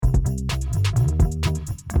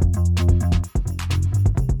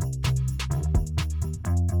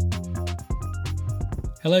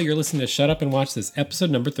Hello, you're listening to Shut Up and Watch This,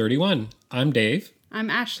 episode number 31. I'm Dave.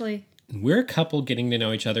 I'm Ashley. We're a couple getting to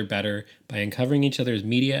know each other better by uncovering each other's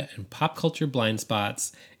media and pop culture blind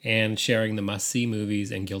spots and sharing the must-see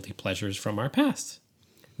movies and guilty pleasures from our past.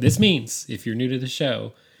 This means, if you're new to the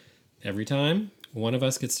show, every time one of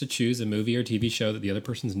us gets to choose a movie or TV show that the other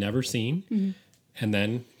person's never seen, and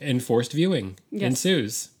then enforced viewing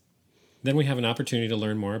ensues. Then we have an opportunity to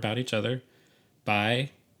learn more about each other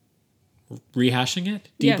by rehashing it,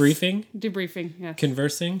 debriefing, Yes.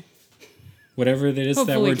 conversing, whatever it is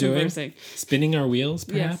that we're doing, spinning our wheels,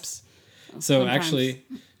 perhaps. Yes. So actually,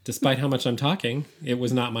 despite how much I'm talking, it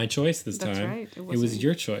was not my choice this time. Right. It was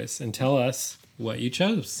your choice. And tell us what you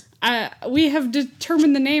chose. We have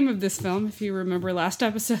determined the name of this film. If you remember last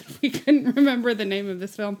episode, we couldn't remember the name of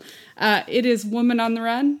this film. It is Woman on the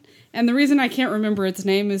Run. And the reason I can't remember its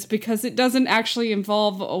name is because it doesn't actually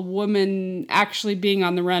involve a woman actually being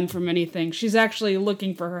on the run from anything. She's actually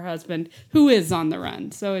looking for her husband, who is on the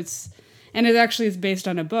run. And it actually is based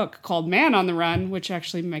on a book called Man on the Run, which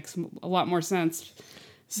actually makes a lot more sense.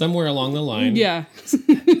 Somewhere along the line,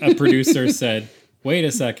 a producer said, wait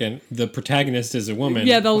a second, the protagonist is a woman.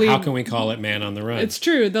 Yeah, the lead. How can we call it Man on the Run? It's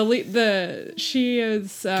true. She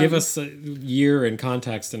is... Give us a year and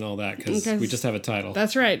context and all that, because we just have a title.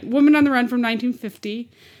 That's right. Woman on the Run from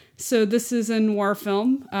 1950. So this is a noir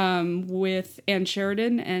film with Ann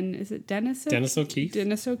Sheridan and is it Dennis? Dennis O'Keefe.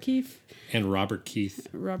 Dennis O'Keefe. And Robert Keith.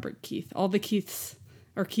 Robert Keith. All the Keiths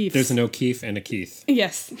are Keiths. There's an O'Keefe and a Keith.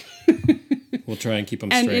 Yes. We'll try and keep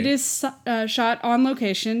them straight. And it is shot on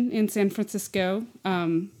location in San Francisco.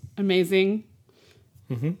 Amazing.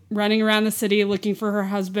 Mm-hmm. Running around the city looking for her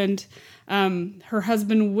husband. Her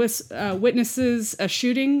husband witnesses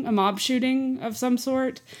a mob shooting of some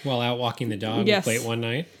sort. While out walking the dog late one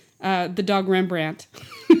night. The dog Rembrandt.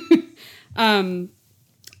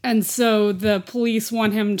 And so the police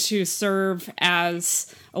want him to serve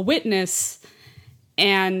as a witness,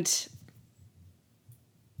 and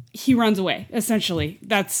he runs away, essentially.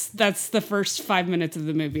 That's the first 5 minutes of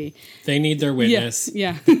the movie. They need their witness.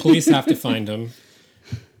 Yeah. The police have to find him.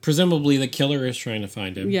 Presumably the killer is trying to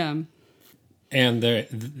find him. Yeah. And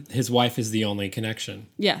his wife is the only connection.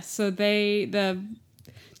 Yeah, so the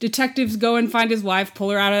detectives go and find his wife, pull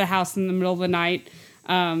her out of the house in the middle of the night,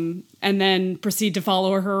 and then proceed to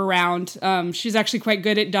follow her around. She's actually quite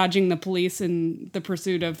good at dodging the police in the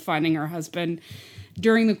pursuit of finding her husband.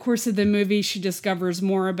 During the course of the movie, she discovers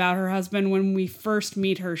more about her husband. When we first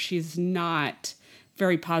meet her, she's not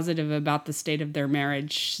very positive about the state of their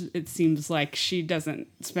marriage. It seems like she doesn't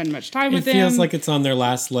spend much time with him. It feels like it's on their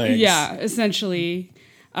last legs. Yeah, essentially.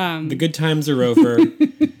 The good times are over.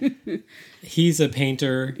 He's a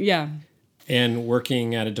painter. Yeah. And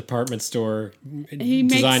working at a department store,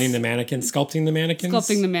 designing the mannequins, sculpting the mannequins.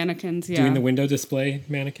 Sculpting the mannequins, yeah. Doing the window display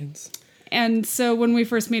mannequins. And so when we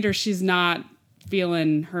first meet her, she's not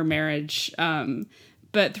feeling her marriage.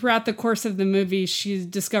 But throughout the course of the movie, she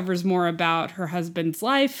discovers more about her husband's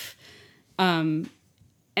life. And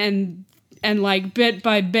like bit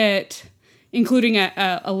by bit, including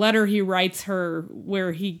a letter he writes her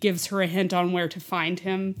where he gives her a hint on where to find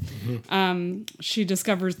him. Mm-hmm. She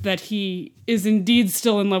discovers that he is indeed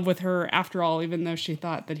still in love with her after all, even though she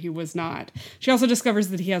thought that he was not. She also discovers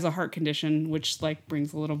that he has a heart condition, which like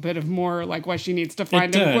brings a little bit of more like why she needs to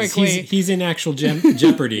find him quickly. He's in actual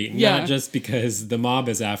jeopardy, not just because the mob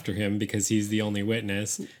is after him because he's the only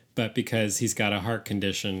witness, but because he's got a heart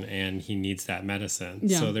condition and he needs that medicine.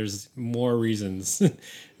 Yeah. So there's more reasons,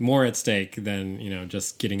 more at stake than,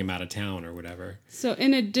 just getting him out of town or whatever. So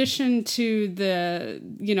in addition to the,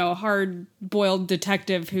 hard-boiled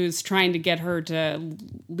detective who's trying to get her to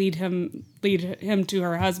lead him to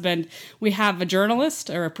her husband, we have a journalist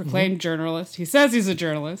or a proclaimed journalist. He says he's a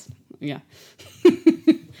journalist. Yeah.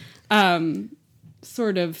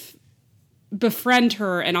 Sort of befriend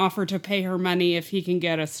her and offer to pay her money if he can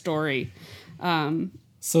get a story.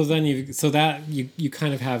 So you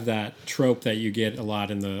kind of have that trope that you get a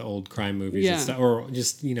lot in the old crime movies and stuff, or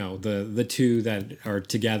just the two that are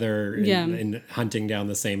together and hunting down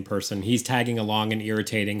the same person. He's tagging along and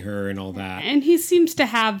irritating her and all that. And he seems to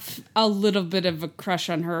have a little bit of a crush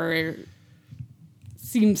on her.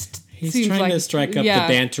 He's trying to strike up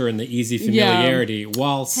the banter and the easy familiarity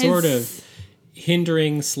while sort of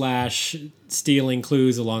hindering / stealing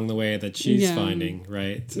clues along the way that she's finding,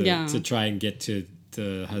 right? To try and get to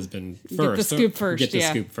the husband first. Get the scoop first. Get the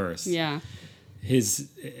scoop first. Yeah. His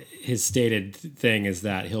stated thing is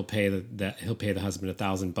that he'll pay the husband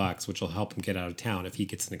 $1,000, which will help him get out of town if he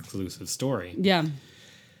gets an exclusive story. Yeah.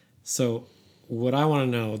 So what I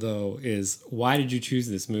want to know though is why did you choose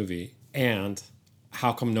this movie, and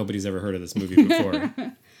how come nobody's ever heard of this movie before?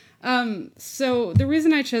 So the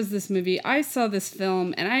reason I chose this movie, I saw this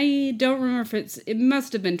film, and I don't remember if it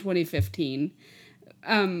must have been 2015.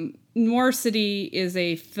 Noir City is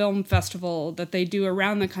a film festival that they do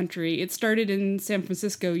around the country. It started in San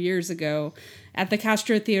Francisco years ago. At the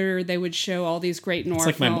Castro Theater, they would show all these great noir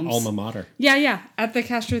films. It's like my alma mater. Yeah. At the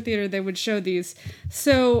Castro Theater, they would show these.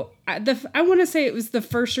 So I want to say it was the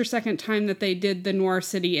first or second time that they did the Noir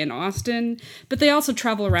City in Austin, but they also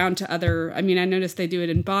travel around to other, I noticed they do it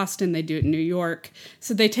in Boston, they do it in New York.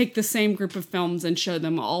 So they take the same group of films and show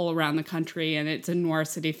them all around the country, and it's a Noir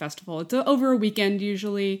City festival. It's over a weekend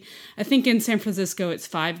usually. I think in San Francisco it's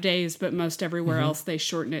 5 days, but most everywhere else they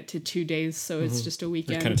shorten it to 2 days, so it's just a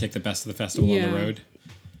weekend. They kind of take the best of the festival on the road.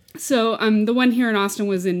 So the one here in Austin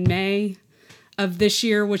was in May of this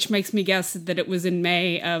year, which makes me guess that it was in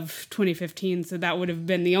May of 2015. So that would have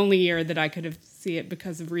been the only year that I could have seen it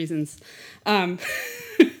because of reasons. I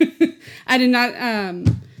did not.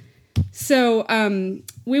 So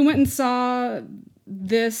we went and saw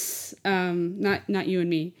this. Not you and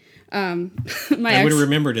me. I would have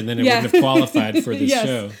remembered, and then it wouldn't have qualified for this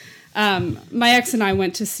show. My ex and I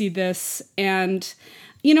went to see this, and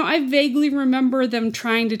I vaguely remember them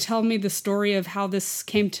trying to tell me the story of how this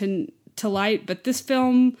came to light, but this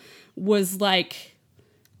film was like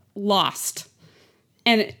lost,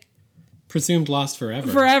 and presumed lost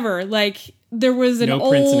forever. Forever, like there was an no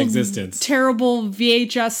prints in old, existence. Terrible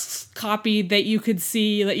VHS copy that you could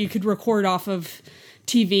see, that you could record off of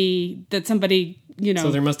TV, that somebody.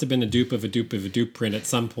 So there must have been a dupe of a dupe of a dupe print at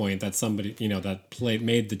some point that somebody, that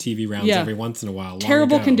made the TV rounds every once in a while.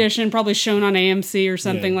 Terrible condition, probably shown on AMC or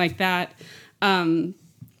something like that.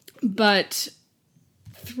 But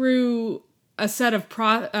through a set of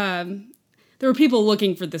there were people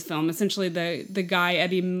looking for this film. Essentially, the guy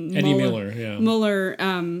Eddie Muller,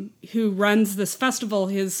 who runs this festival.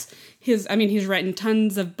 He's written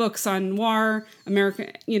tons of books on noir,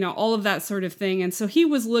 American, all of that sort of thing. And so he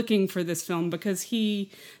was looking for this film because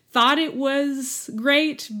he thought it was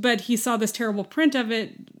great, but he saw this terrible print of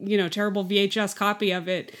it, terrible VHS copy of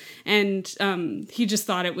it, and he just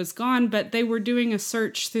thought it was gone. But they were doing a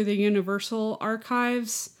search through the Universal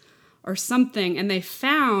archives or something, and they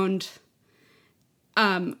found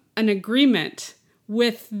an agreement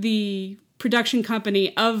with the production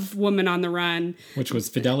company of Woman on the Run, which was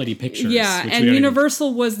Fidelity Pictures. Yeah, and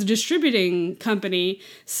Universal was the distributing company,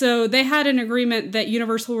 so they had an agreement that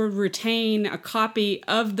Universal would retain a copy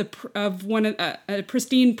of a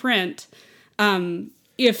pristine print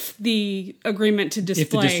if the agreement to display, if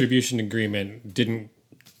the distribution agreement didn't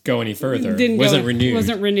go any further, wasn't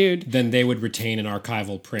renewed, then they would retain an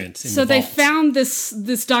archival print. So they found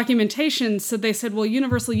this documentation. So they said, "Well,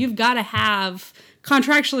 Universal, you've got to have."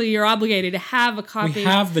 Contractually, you're obligated to have a copy. We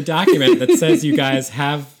have the document that says you guys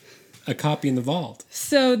have a copy in the vault.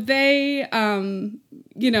 So they,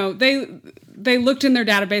 they looked in their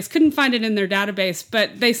database, couldn't find it in their database,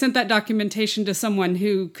 but they sent that documentation to someone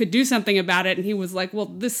who could do something about it, and he was like, well,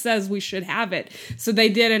 this says we should have it. So they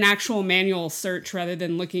did an actual manual search rather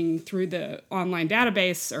than looking through the online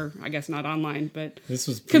database, or I guess not online, but... This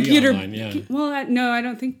was pre-online, yeah. Well, no, I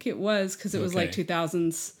don't think it was, because it was like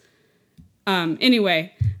 2000s.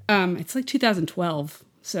 Anyway, it's like 2012.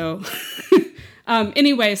 So,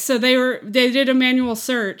 anyway, so they did a manual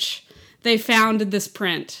search. They found this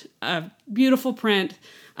print, a beautiful print.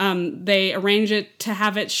 They arranged it to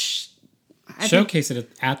have it showcase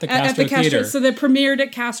it at the Castro Theater. So they premiered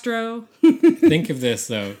at Castro. Think of this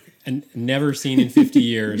though, and never seen in 50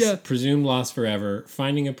 years, presumed lost forever.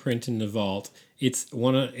 Finding a print in the vault. It's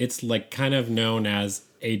like kind of known as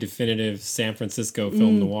a definitive San Francisco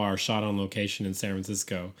film noir shot on location in San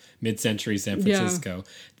Francisco, mid-century San Francisco.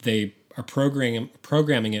 They are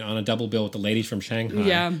programming it on a double bill with The Ladies from Shanghai.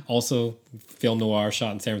 Yeah. Also, film noir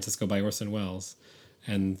shot in San Francisco by Orson Welles.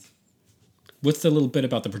 And what's the little bit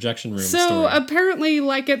about the projection room story? Apparently,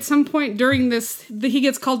 like at some point during this, he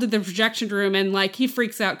gets called to the projection room, and like he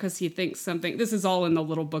freaks out because he thinks something. This is all in the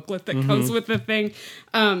little booklet that goes with the thing.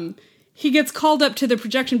 He gets called up to the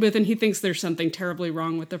projection booth, and he thinks there's something terribly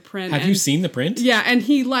wrong with the print. Have you seen the print? Yeah, and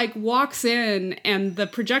he like walks in, and the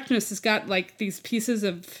projectionist has got like these pieces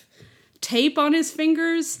of tape on his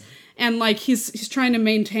fingers, and like he's trying to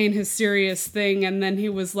maintain his serious thing, and then he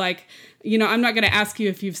was like, I'm not going to ask you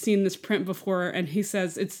if you've seen this print before, and he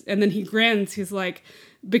says and then he grins. He's like,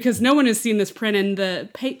 because no one has seen this print, and the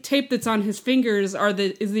tape that's on his fingers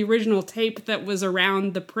is the original tape that was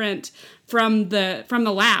around the print from the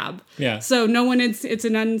lab. Yeah. So no one it's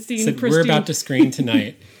an unseen. We're about to screen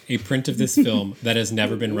tonight a print of this film that has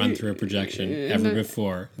never been run through a projection ever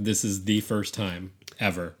before. This is the first time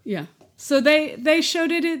ever. Yeah. So they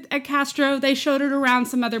showed it at Castro. They showed it around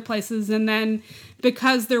some other places. And then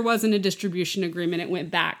because there wasn't a distribution agreement, it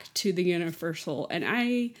went back to the Universal.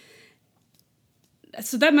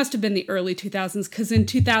 So that must have been the early 2000s, because in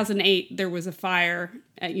 2008, there was a fire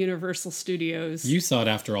at Universal Studios. You saw it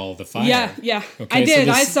after all of the fire. Yeah. Okay, I did.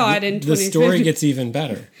 so I saw it in 2015. The story gets even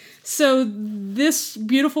better. So this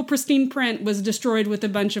beautiful, pristine print was destroyed with a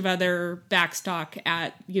bunch of other backstock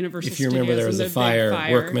at Universal Studios. If you remember, there was a fire.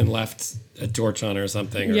 Workman left a torch on or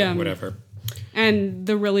something or whatever. And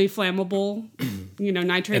the really flammable,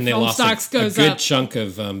 nitrate and they film lost stocks goes a good up. chunk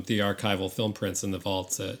of the archival film prints in the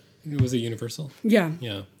vaults at... Was it Universal? Yeah.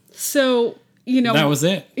 Yeah. So, that was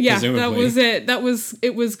it. Yeah, presumably. that was it.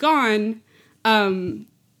 It was gone.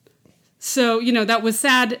 So, that was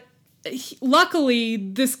sad. Luckily,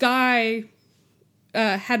 this guy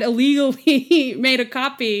had illegally made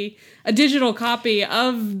a digital copy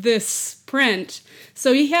of this print.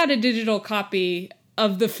 So he had a digital copy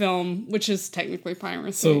of the film, which is technically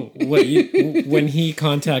piracy. So when he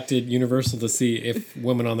contacted Universal to see if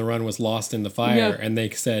Woman on the Run was lost in the fire, and they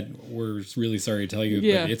said, "We're really sorry to tell you,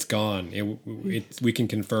 but it's gone. We can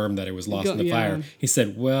confirm that it was lost in the fire." He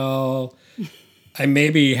said, "Well, I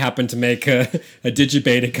maybe happened to make a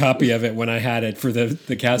digibeta copy of it when I had it for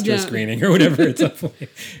the Castro screening or whatever it's up for."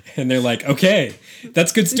 And they're like, "Okay,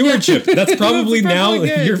 that's good stewardship. That's probably now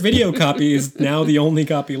good. Your video copy is now the only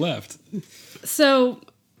copy left." So,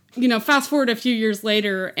 fast forward a few years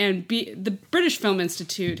later, and the British Film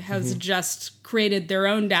Institute has just created their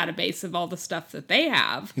own database of all the stuff that they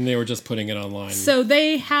have. And they were just putting it online. So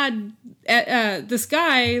they had this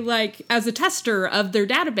guy, as a tester of their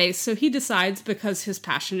database. So he decides, because his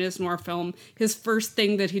passion is noir film, his first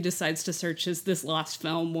thing that he decides to search is this lost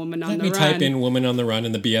film, Woman on the Run. Let me type in Woman on the Run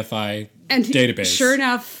in the BFI database. Sure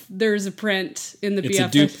enough, there's a print in the BFI. It's a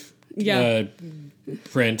dupe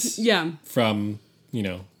print from,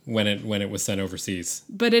 when it was sent overseas.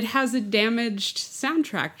 But it has a damaged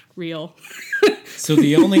soundtrack reel. So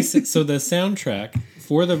the soundtrack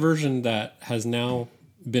for the version that has now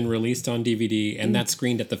been released on DVD and that's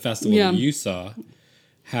screened at the festival that you saw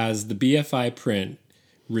has the BFI print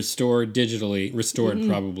restored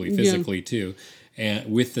probably physically too, and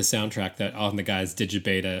with the soundtrack that on the guy's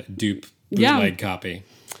digibeta dupe bootleg copy.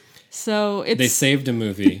 So they saved a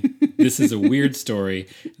movie. This is a weird story.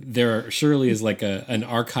 There surely is an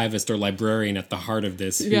archivist or librarian at the heart of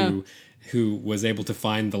this who was able to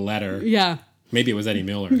find the letter. Yeah. Maybe it was Eddie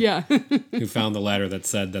Miller. Yeah. Who found the letter that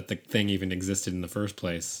said that the thing even existed in the first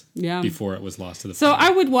place. Yeah. Before it was lost to the fire. fire. I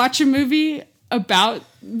would watch a movie about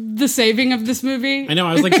the saving of this movie. I know.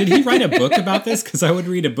 I was like, did he write a book about this? Because I would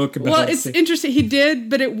read a book about. Well, it's interesting. He did,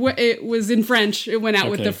 but it was in French. It went out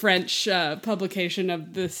with the French publication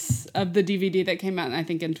of the DVD that came out, I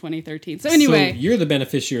think, in 2013. So anyway, so you're the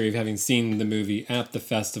beneficiary of having seen the movie at the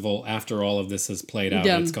festival after all of this has played out.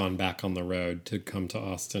 And it's gone back on the road to come to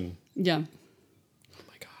Austin. Yeah. Oh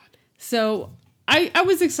my God. So I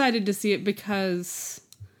was excited to see it because.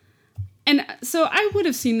 And so I would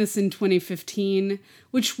have seen this in 2015,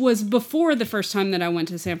 which was before the first time that I went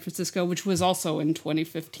to San Francisco, which was also in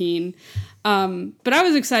 2015. But I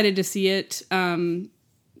was excited to see it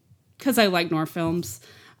because I like noir films.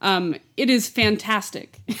 It is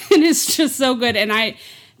fantastic. It is just so good. And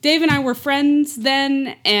Dave and I were friends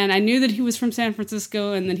then, and I knew that he was from San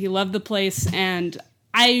Francisco and that he loved the place. And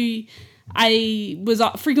I was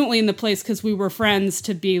frequently in the place because we were friends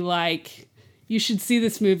to be like, you should see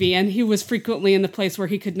this movie. And he was frequently in the place where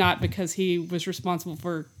he could not because he was responsible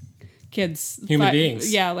for kids. Human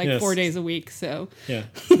beings. Yeah, 4 days a week. So yeah,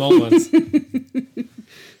 small ones.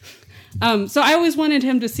 So I always wanted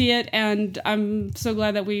him to see it, and I'm so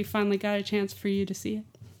glad that we finally got a chance for you to see it.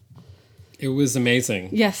 It was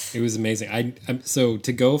amazing. Yes. It was amazing. So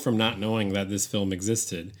to go from not knowing that this film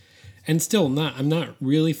existed, and still I'm not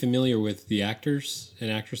really familiar with the actors and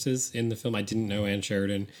actresses in the film. I didn't know Ann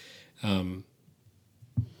Sheridan.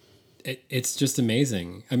 It's just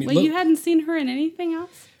amazing. I mean, Wait, you hadn't seen her in anything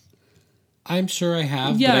else? I'm sure I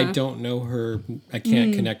have, but I don't know her. I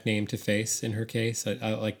can't connect name to face in her case.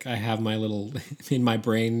 I have my little, in my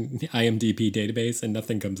brain, IMDb database, and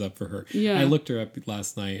nothing comes up for her. Yeah. I looked her up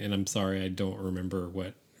last night, and I'm sorry, I don't remember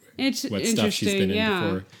what stuff she's been in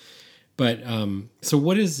before. But, so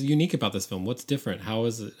what is unique about this film? What's different?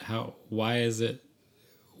 Why is it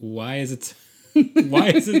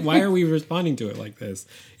why are we responding to it like this?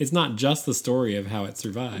 It's not just the story of how it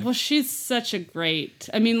survived. Well, she's such a great,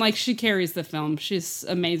 she carries the film. She's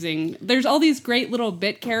amazing. There's all these great little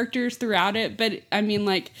bit characters throughout it, but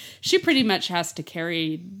she pretty much has to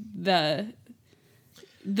carry the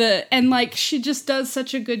like she just does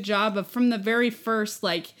such a good job of, from the very first,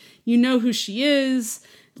 like, you know who she is,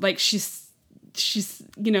 like she's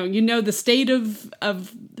you know the state of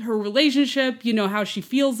her relationship, you know how she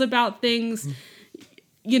feels about things,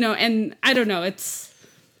 you know, and I don't know, it's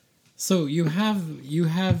so you have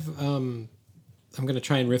I'm going to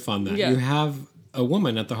try and riff on that. Yeah. You have a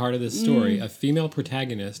woman at the heart of this story, a female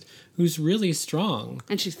protagonist who's really strong.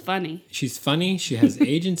 and she's funny. She's funny. She has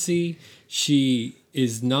agency. She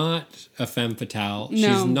is not a femme fatale. No.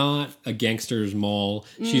 She's not a gangster's mole.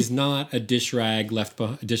 She's not a dish rag left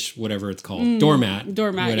behind, dish whatever it's called, doormat,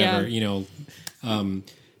 Doormat, whatever, yeah. you know,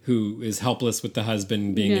 who is helpless with the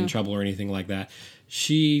husband being in trouble or anything like that.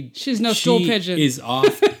 She's no stool pigeon.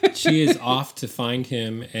 She is off to find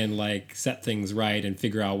him and like set things right and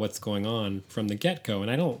figure out what's going on from the get-go. And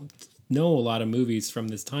I don't know a lot of movies from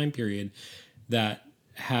this time period that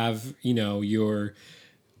have, you know, your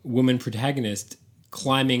woman protagonist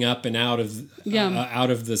climbing up and out of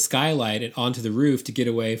the skylight and onto the roof to get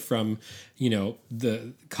away from, you know,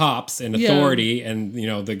 the cops and authority and, you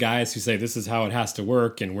know, the guys who say this is how it has to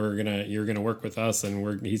work and you're gonna work with us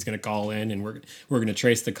and he's gonna call in and we're gonna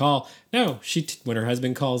trace the call. No, when her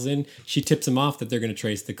husband calls in, she tips him off that they're gonna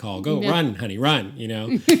trace the call. Go run, honey, run. You know,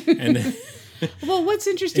 and then, well, what's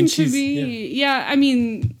interesting to me, I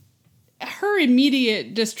mean, her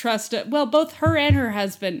immediate distrust of, well, both her and her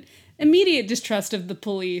husband, immediate distrust of the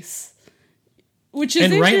police, which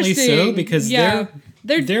is interesting. Rightly so, because they're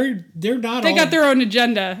not. They got their own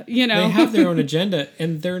agenda, you know. They have their own agenda,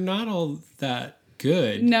 and they're not all that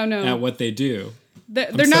good. No. At what they do.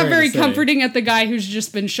 They're not very comforting at the guy who's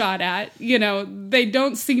just been shot at. You know, they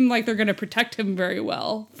don't seem like they're going to protect him very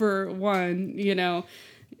well. For one, you know.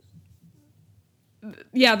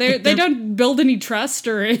 Yeah, they don't build any trust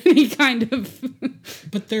or any kind of.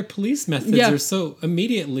 But their police methods are so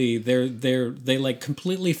immediately they like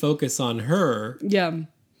completely focus on her. Yeah.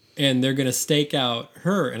 And they're gonna stake out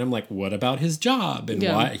her, and I'm like, what about his job? And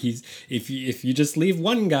why if you just leave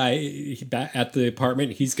one guy at the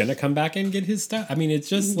apartment, he's gonna come back and get his stuff. I mean, it's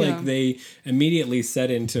just like they immediately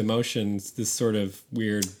set into motions this sort of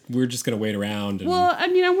weird. We're just gonna wait around. And, well, I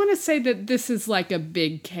mean, I want to say that this is like a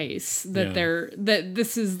big case that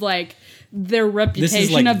this is like their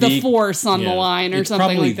reputation like of the force on the line or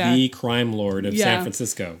something like that. Probably the crime lord of San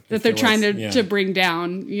Francisco that they're trying to bring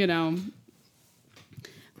down. You know.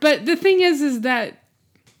 But the thing is that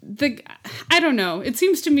I don't know. It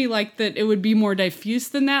seems to me like that it would be more diffuse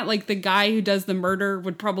than that. Like the guy who does the murder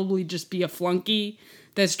would probably just be a flunky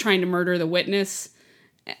that's trying to murder the witness.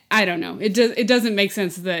 I don't know. It doesn't make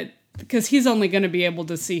sense that, because he's only going to be able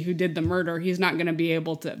to see who did the murder. He's not going to be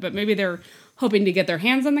able to. But maybe they're hoping to get their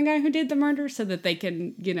hands on the guy who did the murder so that they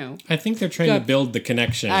can, you know. I think they're trying to build the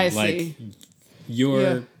connection. I see.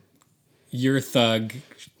 Your thug.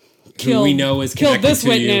 Killed, who we know is connected this to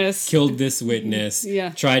witness. Killed this witness.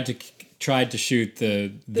 Tried to shoot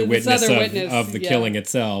the witness of the killing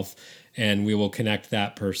itself, and we will connect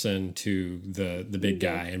that person to the big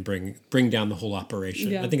guy and bring down the whole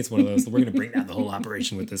operation. I think it's one of those. We're going to bring down the whole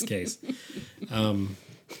operation with this case.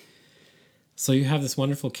 So you have this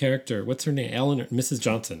wonderful character. What's her name? Eleanor, Mrs.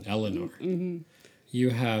 Johnson. Eleanor. Mm-hmm. You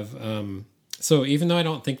have. So even though I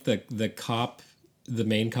don't think the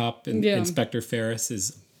main cop, Inspector Ferris,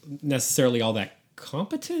 is necessarily all that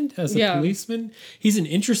competent as a policeman, he's an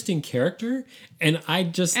interesting character, and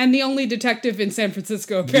the only detective in San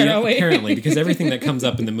Francisco apparently because everything that comes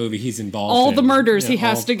up in the movie he's involved all in. The murders he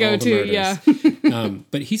has to go to.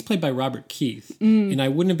 But he's played by Robert Keith, and I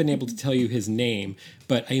wouldn't have been able to tell you his name,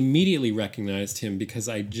 but I immediately recognized him because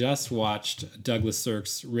I just watched Douglas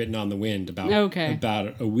Sirk's Written on the Wind about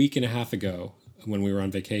a week and a half ago when we were on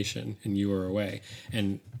vacation and you were away.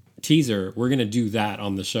 And teaser, we're going to do that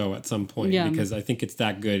on the show at some point because I think it's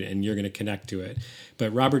that good and you're going to connect to it.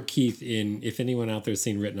 But Robert Keith, if anyone out there has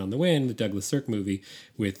seen Written on the Wind, the Douglas Sirk movie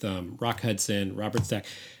with Rock Hudson, Robert Stack,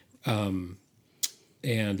 and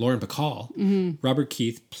Lauren Bacall, Robert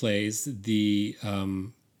Keith plays the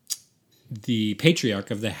patriarch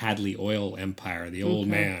of the Hadley oil empire, the old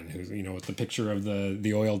man who's, you know, with the picture of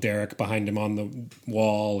the oil derrick behind him on the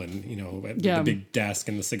wall and, you know, the big desk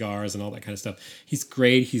and the cigars and all that kind of stuff. He's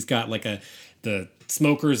great. He's got like the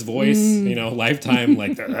smoker's voice, you know, Lifetime,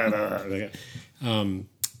 like,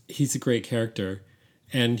 he's a great character.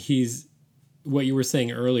 And what you were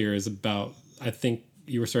saying earlier is about, I think,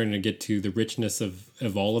 you were starting to get to the richness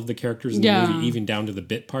of all of the characters in the movie, even down to the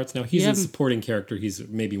bit parts. Now, he's a supporting character. He's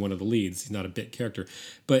maybe one of the leads. He's not a bit character.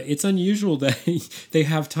 But it's unusual that they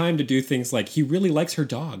have time to do things like he really likes her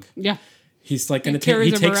dog. Yeah. He's like going to carries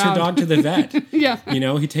he him takes her around. dog to the vet. Yeah.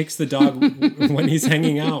 He takes the dog when he's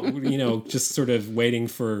hanging out, just sort of waiting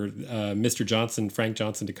for Frank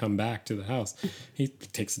Johnson to come back to the house. He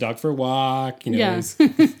takes the dog for a walk, he's-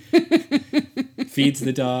 feeds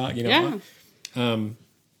the dog, Yeah.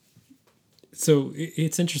 So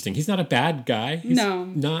it's interesting. He's not a bad guy. He's No.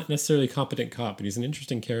 not necessarily a competent cop, but he's an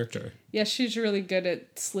interesting character. Yeah, she's really good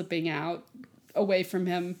at slipping out away from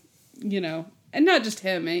him, and not just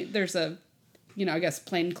him. There's I guess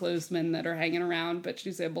plainclothesmen that are hanging around, but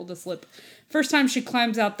she's able to slip. First time she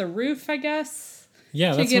climbs out the roof, I guess.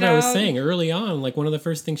 Yeah, to that's get what I was out. saying early on. Like one of the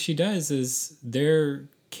first things she does is they're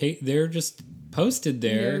just posted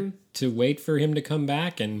there to wait for him to come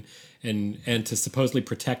back and to supposedly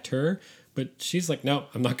protect her. But she's like, no,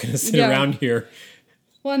 I'm not going to sit around here.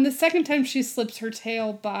 Well, and the second time she slips her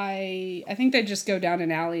tail by, I think they just go down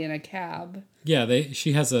an alley in a cab. Yeah,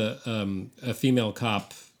 she has a female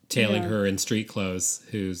cop tailing her in street clothes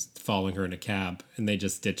who's following her in a cab, and they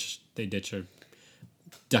ditch her,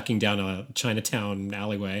 ducking down a Chinatown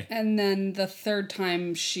alleyway. And then the third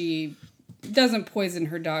time she doesn't poison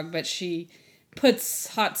her dog, but she puts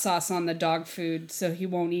hot sauce on the dog food so he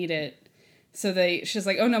won't eat it. So she's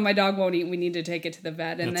like, oh no, my dog won't eat. We need to take it to the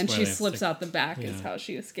vet. And That's then why she they have slips to- out the back is how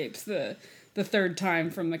she escapes the third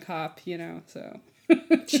time from the cop, so.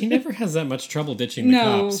 She never has that much trouble ditching the No,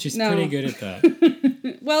 cops. She's no. pretty good at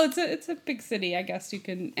that. Well, it's a big city, I guess you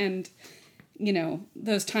can, and,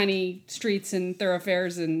 those tiny streets and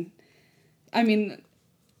thoroughfares and, I mean,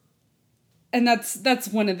 and that's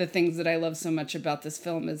one of the things that I love so much about this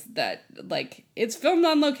film is that, like, it's filmed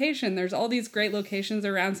on location. There's all these great locations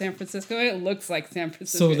around San Francisco. It looks like San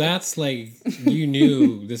Francisco. So that's like, you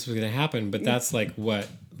knew this was going to happen, but that's like what,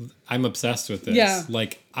 I'm obsessed with this. Yeah.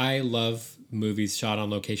 Like, I love movies shot on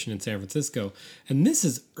location in San Francisco. And this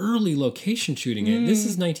is early location shooting. This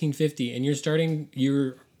is 1950, and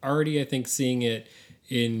you're already, I think, seeing it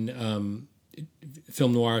in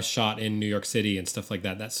film noir shot in New York City and stuff like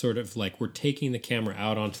that. That's sort of like we're taking the camera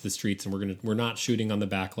out onto the streets and we're not shooting on the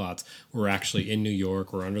back lots. We're actually in New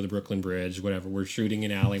York or under the Brooklyn Bridge, whatever. We're shooting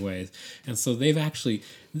in alleyways. And so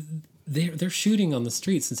they're shooting on the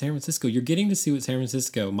streets in San Francisco. You're getting to see what San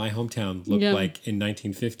Francisco, my hometown, looked like in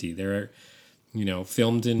 1950. They're,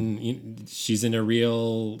 filmed she's in a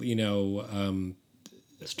real,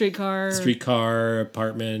 streetcar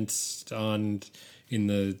apartment in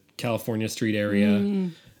the California street area.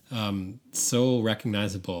 So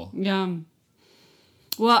recognizable. Yeah.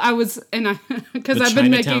 Well, because The I've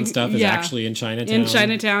been Chinatown making stuff is actually in Chinatown. In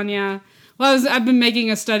Chinatown, yeah. Well, I've been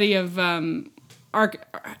making a study of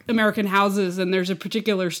American houses, and there's a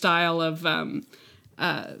particular style of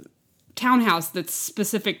townhouse that's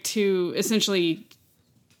specific to essentially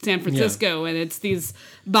San Francisco, and it's these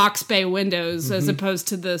box bay windows as opposed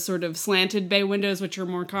to the sort of slanted bay windows, which are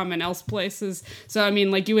more common else places. So, I mean,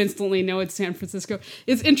 like, you instantly know it's San Francisco.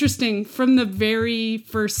 It's interesting, from the very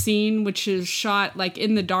first scene, which is shot, like,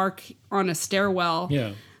 in the dark on a stairwell.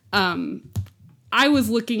 Yeah. I was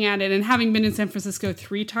looking at it, and having been in San Francisco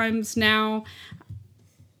 3 times now,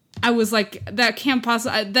 I was like, that can't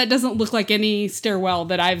possibly, that doesn't look like any stairwell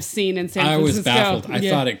that I've seen in San Francisco. I was baffled. I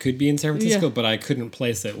Yeah. thought it could be in San Francisco, Yeah. but I couldn't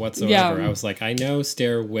place it whatsoever. Yeah. I was like, I know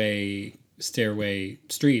stairway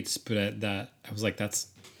streets, but I was like, that's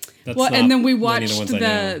Well, not and then we any of watched ones I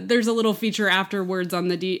know. there's a little feature afterwards on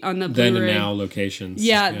the Then and Blu-ray. now locations.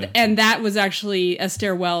 Yeah, and that was actually a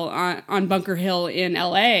stairwell on Bunker Hill in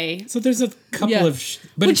LA. So there's a couple Yeah.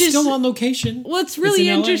 but Which it's is- still on location. Well, it's really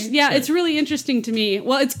in LA? interesting. Yeah, Right. it's really interesting to me.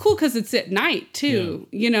 Well, it's cool because it's at night too.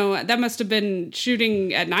 That must have been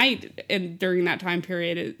shooting at night, and during that time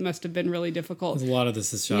period, it must have been really difficult. A lot of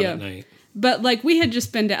this is shot Yeah. at night. But like, we had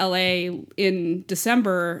just been to LA in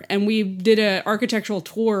December, and we did an architectural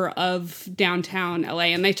tour of downtown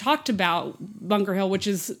LA, and they talked about Bunker Hill, which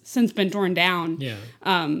has since been torn down. Yeah.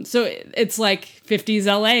 So it's like 50s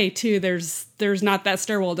LA too. There's not, that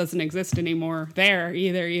stairwell doesn't exist anymore there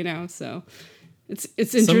either, so it's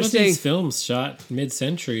interesting. Some of these films shot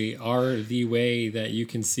mid-century are the way that you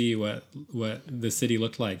can see what the city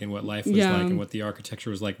looked like and what life was Yeah. like and what the architecture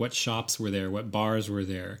was like, what shops were there, what bars were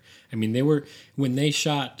there. I mean, when they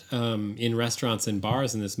shot in restaurants and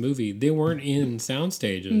bars in this movie, they weren't in sound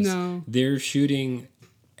stages. No. They're shooting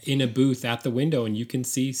in a booth at the window, and you can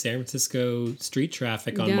see San Francisco street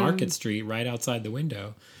traffic on Yeah. Market Street right outside the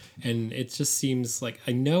window. And it just seems like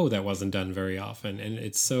I know that wasn't done very often, and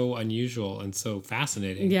it's so unusual and so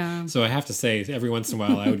fascinating. Yeah. So I have to say, every once in a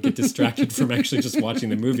while, I would get distracted from actually just watching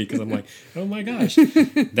the movie because I'm like, oh my gosh,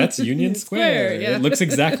 that's Union Square. Yeah. It looks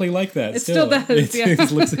exactly like that. It still does.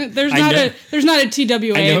 It looks, there's not a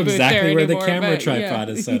TWA. I know booth exactly there where anymore, the camera but, tripod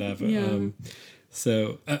is set up. Yeah.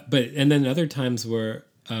 And then other times where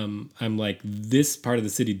I'm like, this part of the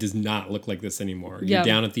city does not look like this anymore. You're Yeah.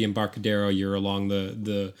 down at the Embarcadero, you're along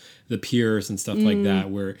the piers and stuff like that,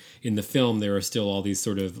 where in the film there are still all these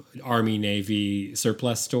sort of Army, Navy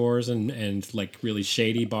surplus stores and like really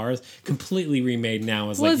shady bars, completely remade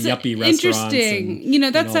now as like it's yuppie restaurants. interesting.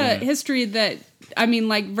 And That's all a that. history that, I mean,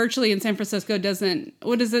 like virtually in San Francisco doesn't,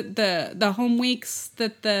 what is it, the home weeks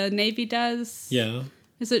that the Navy does? Yeah.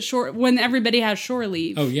 Is it shore, when everybody has shore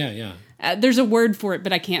leave? Oh, yeah. There's a word for it,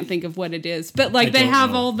 but I can't think of what it is. But like I they don't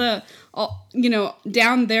have know.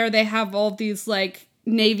 down there they have all these like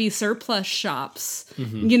Navy surplus shops,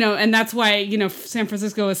 Mm-hmm. and that's why, San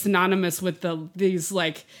Francisco is synonymous with these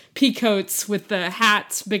like peacoats with the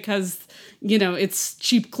hats because, it's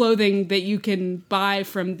cheap clothing that you can buy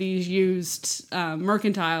from these used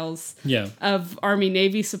mercantiles Yeah. of Army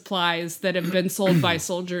Navy supplies that have been sold by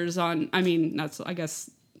soldiers on, I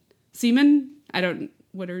guess, seamen?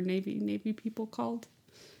 What are Navy people called?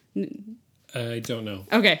 I don't know.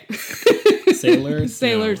 Okay. Sailors?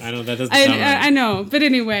 Sailors. No, I don't. That doesn't sound right. I know. But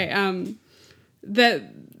anyway,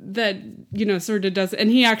 that sort of does, and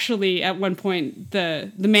he actually at one point,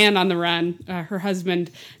 the man on the run, her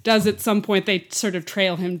husband, does at some point, they sort of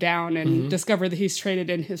trail him down and discover that he's traded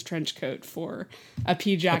in his trench coat for a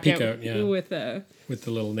pea jacket peacoat, yeah. with With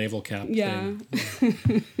the little naval cap yeah.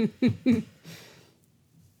 thing.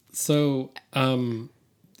 So,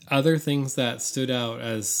 other things that stood out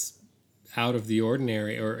as out of the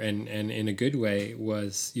ordinary and in a good way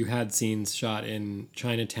was you had scenes shot in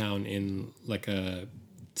Chinatown in like a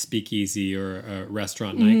speakeasy or a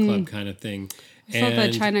restaurant nightclub kind of thing. saw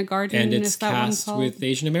the China Garden, and it's is that one cast called? with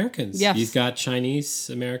Asian Americans. Yes. You've got Chinese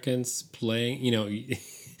Americans playing,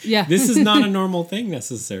 Yeah. this is not a normal thing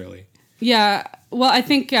necessarily. Yeah. Well, I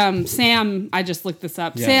think Sam, I just looked this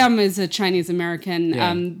up. Yeah. Sam is a Chinese American.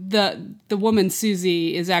 Yeah. The woman,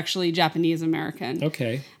 Susie, is actually Japanese American.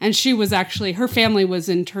 Okay. And she was actually, her family was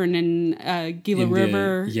interned in Gila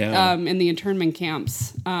River in the internment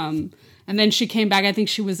camps. And then she came back. I think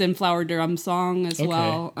she was in Flower Drum Song as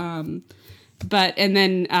well. And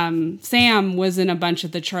then Sam was in a bunch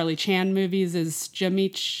of the Charlie Chan movies as Jimmy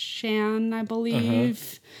Chan, I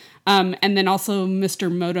believe. And then also Mr.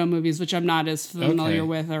 Moto movies, which I'm not as familiar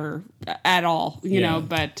with or at all, you know,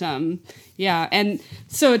 but yeah. And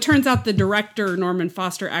so it turns out the director, Norman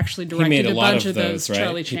Foster, actually directed a bunch of those right?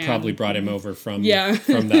 Charlie Chan. He probably brought him over from Yeah.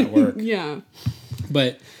 from that work. Yeah.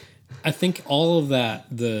 But I think all of that,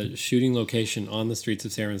 the shooting location on the streets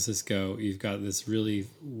of San Francisco, you've got this really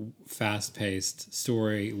fast-paced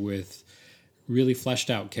story with really fleshed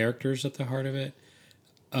out characters at the heart of it.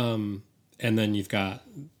 And then you've got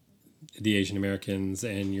the Asian Americans,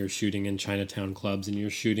 and you're shooting in Chinatown clubs, and you're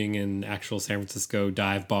shooting in actual San Francisco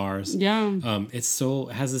dive bars. Yeah. It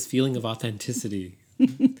has this feeling of authenticity.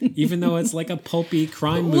 Even though it's like a pulpy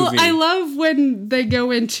crime movie. Well, I love when they go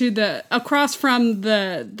into across from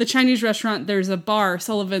the Chinese restaurant, there's a bar,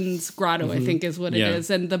 Sullivan's Grotto, I think is what it is.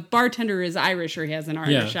 And the bartender is Irish, or he has an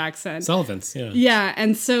Irish accent. Sullivan's, yeah. Yeah,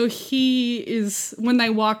 and so he is, when they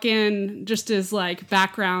walk in, just as like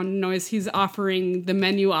background noise, he's offering the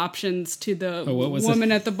menu options to the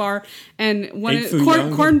woman at the bar. And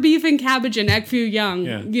corned beef and cabbage and egg foo young,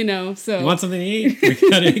 so. You want something to eat? We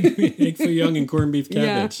got egg foo young and corned beef cabbage.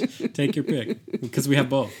 Yeah. Take your pick, because we have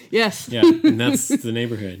both. Yes. Yeah, and that's the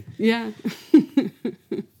neighborhood. Yeah.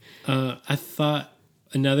 I thought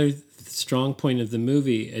another strong point of the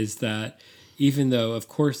movie is that even though, of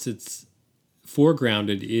course, it's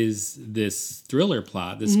foregrounded is this thriller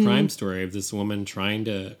plot, this crime story of this woman trying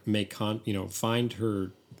to find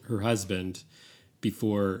her husband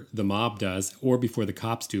before the mob does, or before the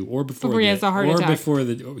cops do, or before he has a heart attack, before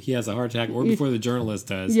he has a heart attack, or before the journalist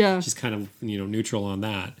does. Yeah, she's kind of neutral on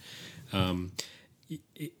that.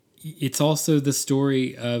 It's also the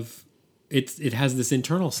story of it has this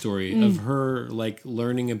internal story of her like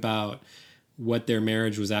learning about what their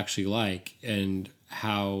marriage was actually like and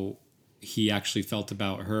how he actually felt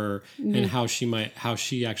about her and how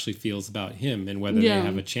she actually feels about him and whether they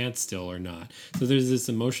have a chance still or not. So there's this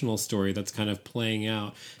emotional story that's kind of playing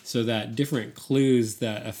out so that different clues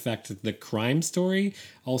that affect the crime story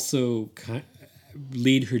also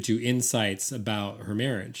lead her to insights about her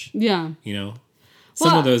marriage. Yeah.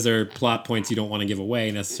 Some of those are plot points you don't want to give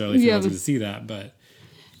away necessarily if you're wanting to see that, but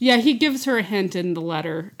Yeah, he gives her a hint in the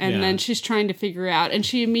letter, and Yeah. then she's trying to figure out, and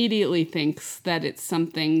she immediately thinks that it's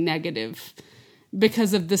something negative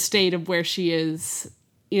because of the state of where she is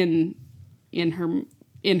in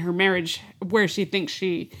her marriage, where she thinks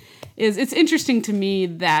she is. It's interesting to me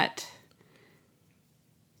that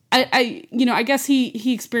I guess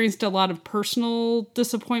he experienced a lot of personal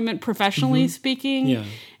disappointment, professionally speaking, Yeah.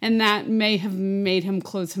 and that may have made him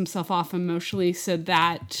close himself off emotionally, so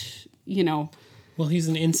that Well, he's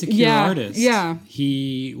an insecure Yeah, artist. yeah.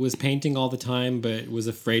 He was painting all the time, but was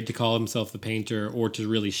afraid to call himself a painter or to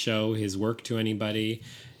really show his work to anybody.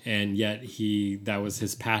 And yet that was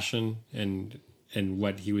his passion and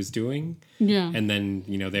what he was doing. Yeah. And then,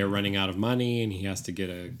 they're running out of money and he has to get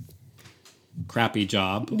a crappy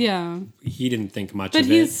job. Yeah. He didn't think much But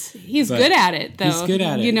of it. he's but good at it, though. He's good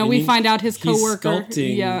at it. And We find out his coworker. He's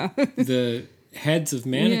sculpting Yeah. the heads of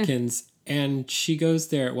mannequins, and she goes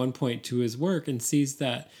there at one point to his work and sees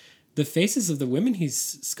that the faces of the women he's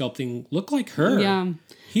sculpting look like her. Yeah.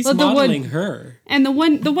 He's Well, the one- modeling her. And the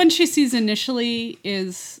one she sees initially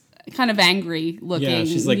is kind of angry looking. Yeah,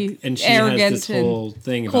 she's like, and she arrogant has this and whole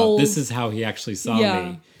thing about cold. this is how he actually saw Yeah.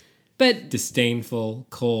 me. But Disdainful,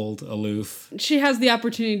 cold, aloof. she has the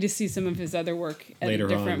opportunity to see some of his other work at Later a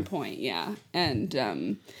different on. point. Yeah. And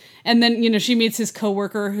then, she meets his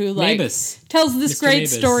coworker who Mavis. tells this Mr. great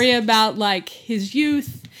Mavis. story about his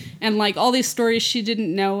youth and all these stories she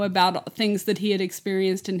didn't know about things that he had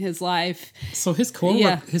experienced in his life. So his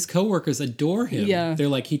Yeah. his coworkers adore him. Yeah. They're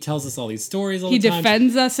like, he tells us all these stories all He the time.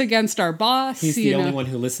 defends us against our boss. He's the only one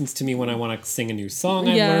who listens to me when I want to sing a new song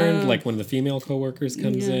I Yeah. learned, like when the female coworkers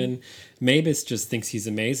comes Yeah. in. Mavis just thinks he's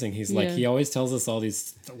amazing. He's like, Yeah. he always tells us all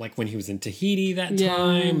these, like when he was in Tahiti that Yeah.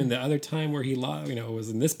 time and the other time where he, was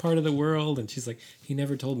in this part of the world. And she's like, he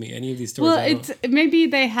never told me any of these stories. Well, I don't- maybe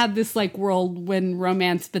they had this whirlwind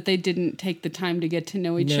romance, but they didn't take the time to get to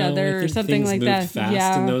know each No, I other or think something things like moved that. fast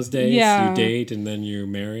Yeah. in those days. Yeah. You date and then you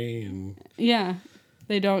marry and Yeah.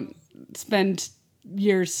 They don't spend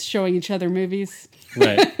years showing each other movies.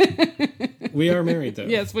 right. We are married though.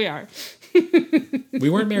 Yes, we are. We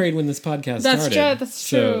weren't married when this podcast That's started. true, that's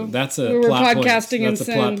So true. that's a We were plot point. podcasting in That's a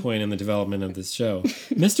plot sin. point in the development of this show.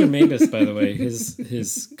 Mr. Mavis, by the way,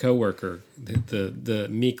 his coworker, the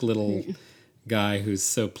meek little guy who's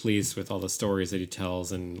so pleased with all the stories that he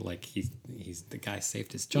tells, and he's the guy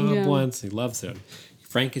saved his job Yeah. once. He loves him.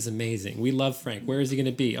 Frank is amazing. We love Frank. Where is he going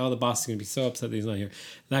to be? Oh, the boss is going to be so upset that he's not here.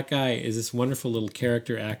 That guy is this wonderful little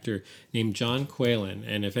character actor named John Quaylen.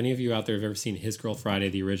 And if any of you out there have ever seen His Girl Friday,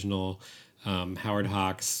 the original, Howard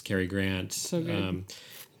Hawks, Cary Grant, So good.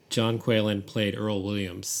 John Quaylen played Earl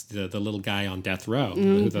Williams, the little guy on death row.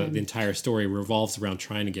 Who the entire story revolves around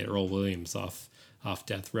trying to get Earl Williams off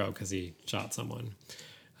death row because he shot someone.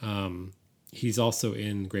 He's also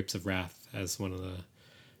in Grapes of Wrath as one of the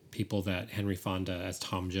people that Henry Fonda as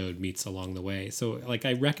Tom Joad meets along the way. So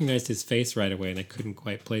I recognized his face right away and I couldn't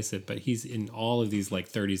quite place it, but he's in all of these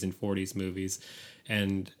 30s and 40s movies,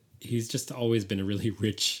 and he's just always been a really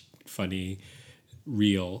rich, funny,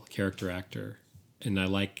 real character actor. And I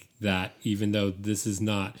like that, even though this is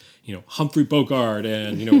not, Humphrey Bogart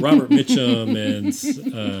and, Robert Mitchum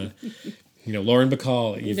and, Lauren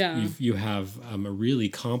Bacall. You have a really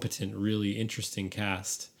competent, really interesting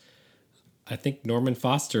cast. I think Norman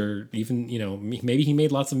Foster, even, maybe he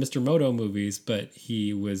made lots of Mr. Moto movies, but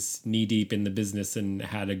he was knee deep in the business and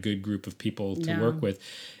had a good group of people to work with.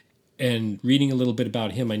 And reading a little bit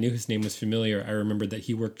about him, I knew his name was familiar. I remembered that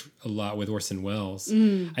he worked a lot with Orson Welles.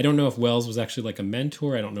 I don't know if Welles was actually a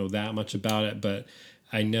mentor. I don't know that much about it, but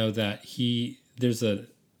I know that there's a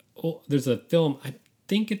film, I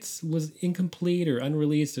think it was incomplete or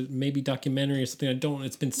unreleased, or maybe documentary or something.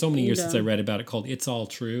 It's been so many years since I read about it, called It's All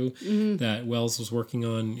True, that Welles was working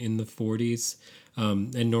on in the 40s.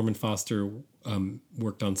 And Norman Foster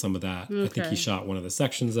worked on some of that. Okay. I think he shot one of the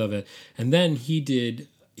sections of it. And then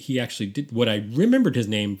he actually did what I remembered his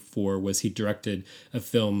name for was he directed a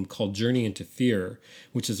film called Journey into Fear,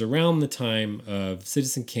 which is around the time of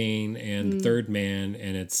Citizen Kane and The Third Man,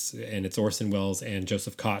 and it's Orson Welles and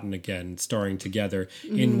Joseph Cotton again starring together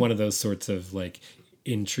in one of those sorts of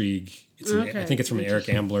intrigue. I think it's from an Eric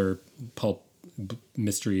Ambler pulp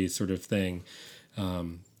mystery sort of thing.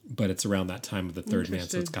 But it's around that time of The Third Man,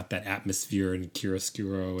 so it's got that atmosphere and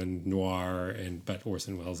chiaroscuro and noir, but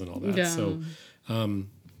Orson Welles and all that. Yeah. So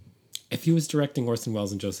if he was directing Orson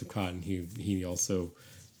Welles and Joseph Cotton, he also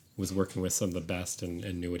was working with some of the best and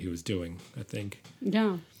knew what he was doing, I think.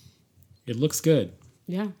 Yeah. It looks good.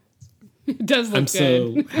 Yeah. It does look I'm good.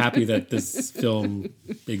 so happy that this film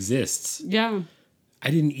exists. Yeah. I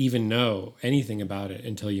didn't even know anything about it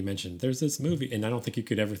until you mentioned there's this movie, and I don't think you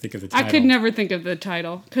could ever think of the title. I could never think of the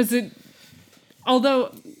title because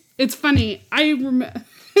although it's funny, we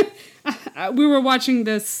were watching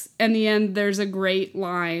this, and the end, there's a great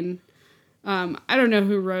line. I don't know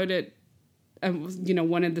who wrote it,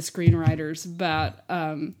 one of the screenwriters, but,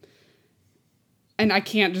 and I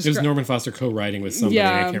can't just... It was Norman Foster co-writing with somebody,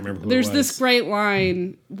 I can't remember who there's it was. this great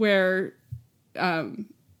line where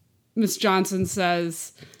Miss Johnson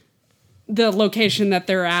says the location that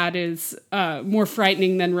they're at is more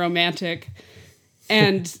frightening than romantic.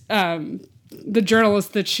 And the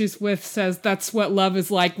journalist that she's with says that's what love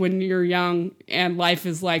is like when you're young and life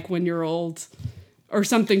is like when you're old, or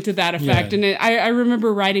something to that effect. Yeah. And I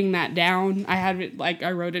remember writing that down. I had it,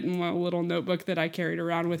 I wrote it in a little notebook that I carried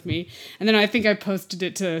around with me. And then I think I posted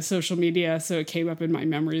it to social media, so it came up in my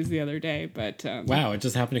memories the other day. But wow, it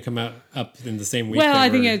just happened to come up in the same week. Well, I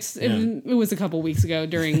think it was a couple weeks ago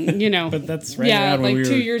during, But that's right around when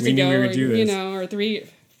 2 years ago, we would do this. or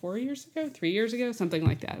 4 years ago, 3 years ago, something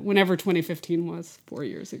like that. Whenever 2015 was, 4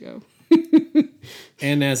 years ago.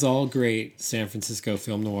 And as all great San Francisco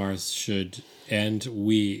film noirs should end,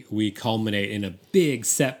 we culminate in a big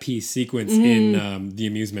set piece sequence in the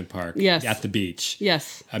amusement park at the beach.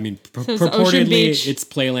 Yes. I mean, so purportedly it's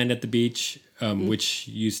Playland at the beach, which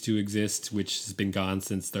used to exist, which has been gone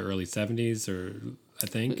since the early 70s, I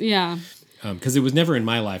think. Yeah. Because it was never in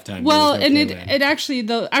my lifetime. Well, and it actually,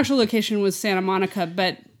 the actual location was Santa Monica,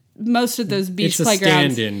 but most of those beach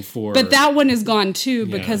playgrounds. Stand-in for. But that one is gone too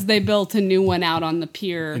because they built a new one out on the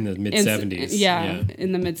pier in the mid 70s. Yeah,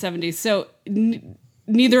 in the mid 70s. So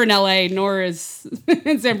neither in LA nor in San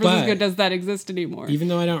Francisco does that exist anymore. Even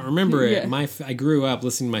though I don't remember it, I grew up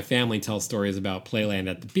listening to my family tell stories about Playland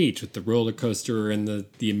at the beach with the roller coaster and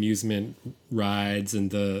the amusement rides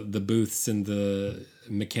and the booths and the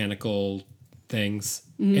mechanical things.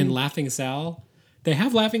 And Laughing Sal. They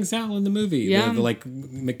have Laughing Sal in the movie. Yeah. The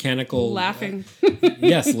mechanical... Laughing.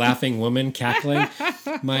 Yes, laughing woman, cackling.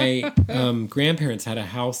 My grandparents had a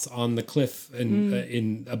house on the cliff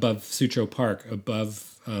in above Sutro Park,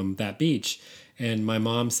 above that beach. And my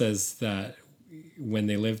mom says that when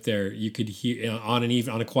they lived there, you could hear, on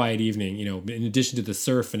a quiet evening, in addition to the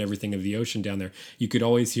surf and everything of the ocean down there, you could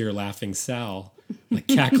always hear Laughing Sal,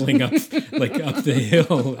 cackling up the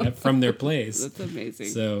hill from their place. That's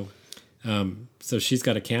amazing. So she's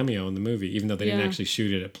got a cameo in the movie, even though they didn't actually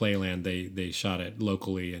shoot it at Playland. They shot it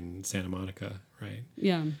locally in Santa Monica, right?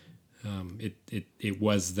 Yeah. It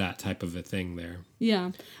was that type of a thing there.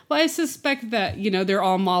 Yeah. Well, I suspect that, they're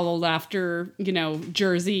all modeled after,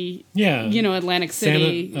 Jersey, Atlantic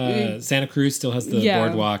City. Santa Cruz still has the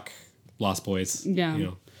boardwalk, Lost Boys.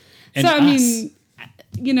 Yeah. And so, I mean,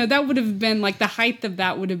 that would have been the height of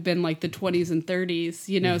that would have been the 20s and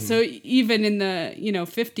 30s, so even in the,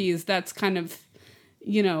 50s, that's kind of,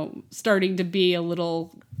 starting to be a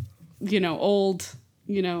little, old,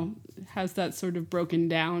 has that sort of broken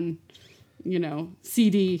down,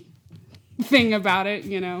 seedy thing about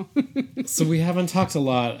it, So we haven't talked a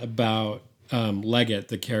lot about Leggett,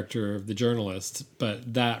 the character of the journalist,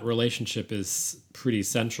 but that relationship is pretty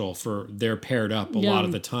central for they're paired up a lot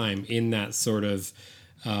of the time in that sort of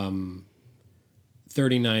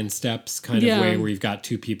 39 steps kind of way where you've got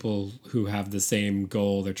two people who have the same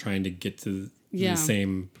goal. They're trying to get to the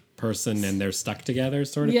same person and they're stuck together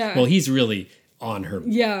sort of. Yeah. Well, he's really on her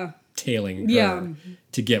tailing her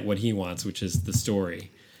to get what he wants, which is the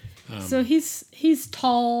story. So he's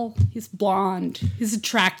tall, he's blonde, he's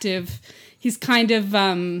attractive. He's kind of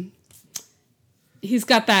he's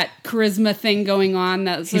got that charisma thing going on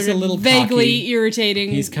that's sort of a little vaguely cocky.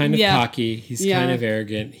 Irritating. He's kind of cocky. He's kind of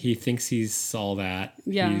arrogant. He thinks he's all that.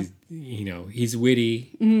 Yeah. He's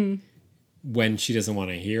witty when she doesn't want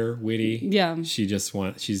to hear witty. Yeah.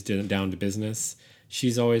 She's down to business.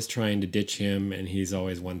 She's always trying to ditch him and he's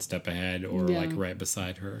always one step ahead or right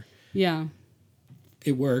beside her. Yeah.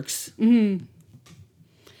 It works. Mm-hmm.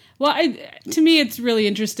 Well, to me, it's really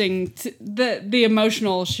interesting the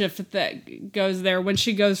emotional shift that goes there when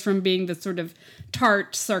she goes from being the sort of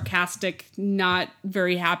tart, sarcastic, not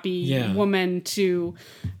very happy woman to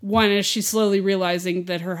one as she's slowly realizing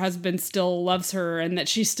that her husband still loves her and that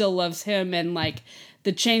she still loves him and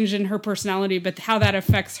the change in her personality, but how that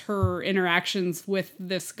affects her interactions with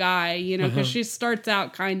this guy, because she starts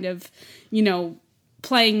out kind of,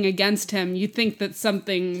 playing against him. You think that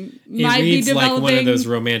something might be developing. Like one of those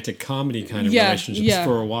romantic comedy kind of relationships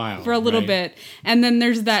for a while. For a little bit. And then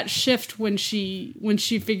there's that shift when she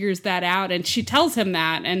figures that out and she tells him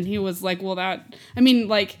that and he was like, well,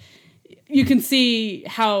 you can see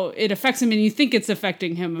how it affects him, and you think it's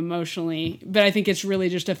affecting him emotionally, but I think it's really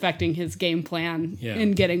just affecting his game plan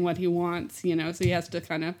in getting what he wants, you know, so he has to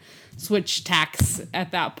kind of switch tacks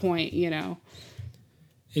at that point, you know.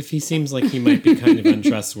 If he seems like he might be kind of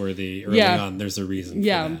untrustworthy early on, there's a reason for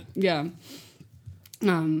that. Yeah.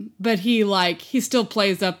 But he still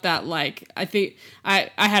plays up that, like, I think I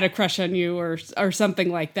had a crush on you or something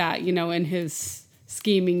like that, you know, in his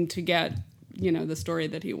scheming to get, you know, the story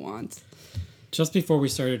that he wants. Just before we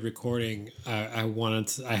started recording, I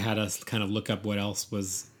had us kind of look up what else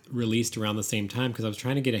was released around the same time, because I was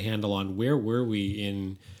trying to get a handle on where were we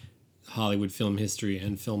in Hollywood film history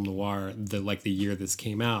and film noir, the year this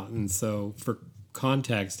came out. And so for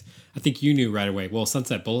context, I think you knew right away. Well,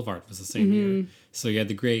 Sunset Boulevard was the same year. So you had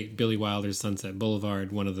the great Billy Wilder's Sunset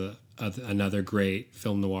Boulevard, one of the another great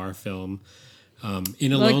film noir film.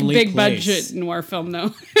 In a Lonely Place. Big budget noir film,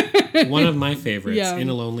 though. One of my favorites, In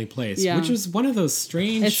a Lonely Place, which was one of those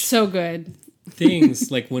strange... It's so good.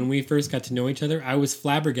 things, like when we first got to know each other, I was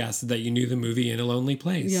flabbergasted that you knew the movie In a Lonely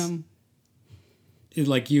Place. Yeah.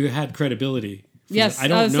 Like, you had credibility. Yes. I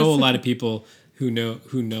don't know a lot of people who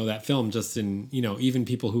know that film, just in, you know, even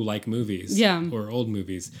people who like movies or old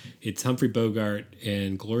movies. It's Humphrey Bogart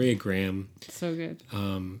and Gloria Graham. So good.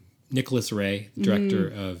 Nicholas Ray, director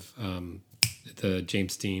of the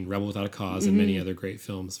James Dean Rebel Without a Cause and many other great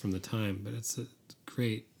films from the time. But it's a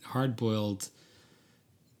great hard-boiled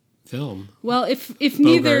film. Well, if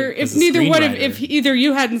either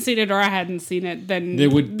you hadn't seen it or I hadn't seen it, then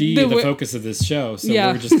it would be the focus of this show. So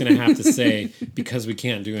we're just going to have to say, because we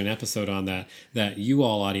can't do an episode on that you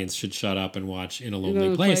all audience should shut up and watch In a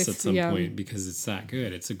Lonely Place at some point, because it's that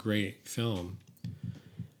good. It's a great film.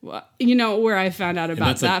 Well, you know, where I found out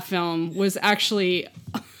about that film was actually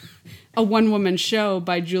a one-woman show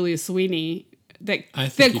by Julia Sweeney that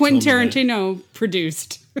Quentin Tarantino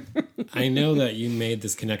produced. I know that you made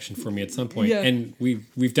this connection for me at some point, and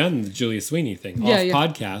we've done the Julia Sweeney thing off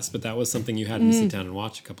podcast, but that was something you had me sit down and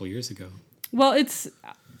watch a couple of years ago. Well, it's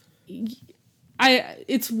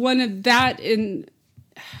one of that in,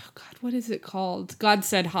 oh God, what is it called? God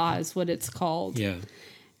Said Ha is what it's called. Yeah.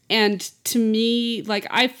 And to me, like,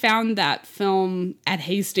 I found that film at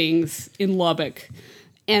Hastings in Lubbock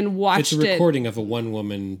and watched it. It's a recording of a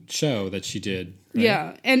one-woman show that she did. Right?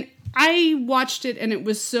 Yeah, and I watched it, and it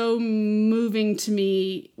was so moving to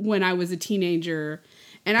me when I was a teenager.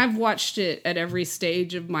 And I've watched it at every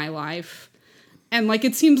stage of my life. And, like,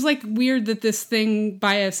 it seems like weird that this thing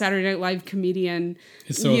by a Saturday Night Live comedian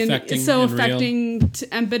is so affecting.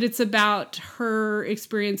 But it's about her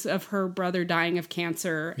experience of her brother dying of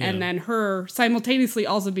cancer, and then her simultaneously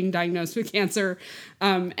also being diagnosed with cancer,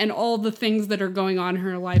 and all the things that are going on in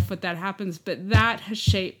her life when that happens. But that has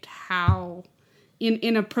shaped how,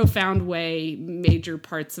 in a profound way, major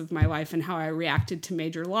parts of my life and how I reacted to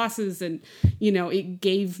major losses. And, you know, it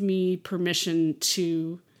gave me permission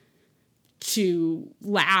to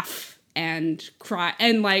laugh and cry.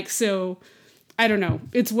 And, like, so I don't know.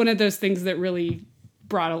 It's one of those things that really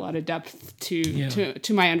brought a lot of depth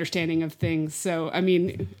to my understanding of things. So, I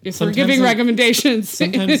mean, if we're giving recommendations,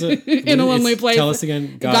 In a Lonely Place. Tell us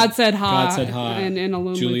again. God Said Ha. God Said Ha. And In a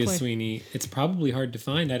Lonely Julia Place. Sweeney. It's probably hard to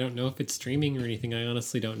find. I don't know if it's streaming or anything. I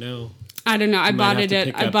honestly don't know. I don't know. I bought it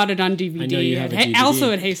on DVD. I know you have a DVD.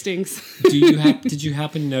 Also at Hastings. Did you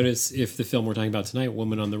happen to notice if the film we're talking about tonight,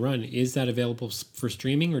 Woman on the Run, is that available for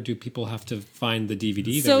streaming, or do people have to find the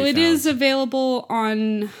DVD? So it is available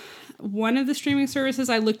on one of the streaming services.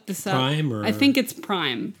 I looked this up. Prime, or I think it's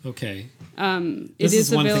Prime. Okay. This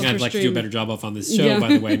is one thing I'd like to do a better job of on this show, by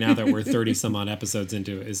the way, now that we're 30 some odd episodes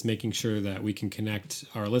into it, is making sure that we can connect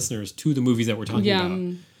our listeners to the movies that we're talking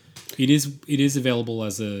about. It is available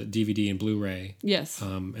as a DVD and Blu-ray. Yes.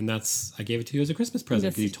 And I gave it to you as a Christmas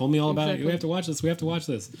present. Yes, you told me all about it. We have to watch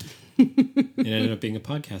this. And it ended up being a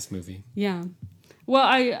podcast movie. Yeah. Well,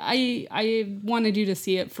 I wanted you to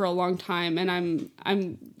see it for a long time, and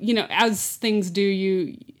I'm you know, as things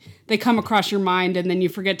do, they come across your mind, and then you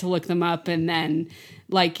forget to look them up, and then,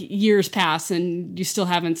 like, years pass and you still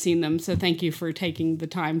haven't seen them. So thank you for taking the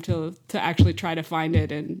time to actually try to find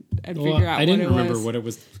it and figure out what it was. I didn't remember what it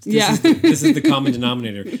was. This is the common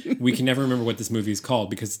denominator. We can never remember what this movie is called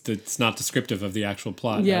because it's not descriptive of the actual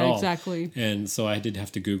plot at all. Yeah, exactly. And so I did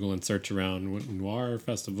have to Google and search around Noir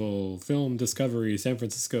Festival, Film Discovery, San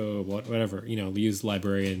Francisco, whatever. You know, use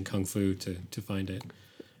library and Kung Fu to find it.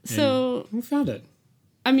 And so we found it.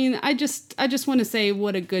 I mean, I just want to say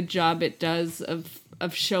what a good job it does of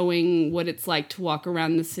showing what it's like to walk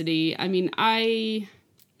around the city. I mean,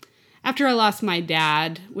 after I lost my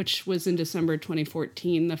dad, which was in December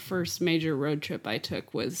 2014, the first major road trip I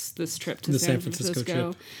took was this trip to San Francisco.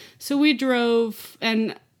 Trip. So we drove,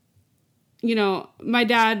 and, you know, my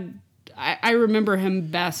dad, I remember him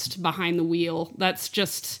best behind the wheel. That's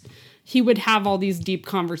just, he would have all these deep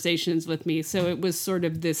conversations with me. So it was sort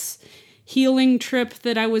of this healing trip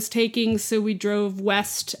that I was taking. So we drove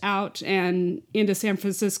west out and into San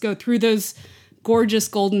Francisco through those gorgeous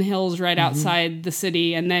golden hills right outside the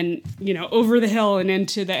city, and then, you know, over the hill and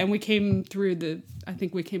into the, and we came through I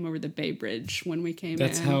think we came over the Bay Bridge when we came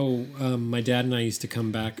That's in. how my dad and I used to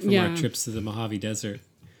come back from our trips to the Mojave Desert.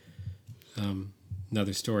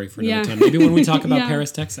 Another story for another time. Maybe when we talk about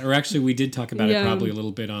Paris, Texas, or actually we did talk about it probably a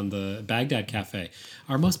little bit on the Baghdad Cafe.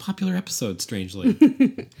 Our most popular episode, strangely.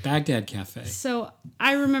 Baghdad Cafe. So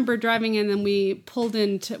I remember driving in, and we pulled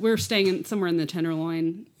into, we were staying somewhere in the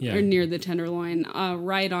Tenderloin, or near the Tenderloin,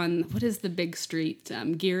 right on, what is the big street?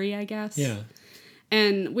 Geary, I guess? Yeah.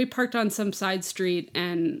 And we parked on some side street,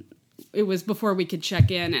 and it was before we could check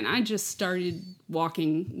in, and I just started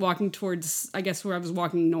walking towards, I guess, where I was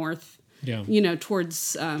walking north. Yeah. You know,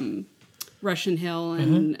 towards Russian Hill,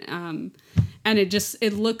 and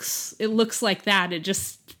it looks like that.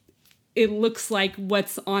 It looks like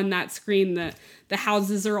what's on that screen. The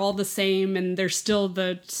houses are all the same, and there's still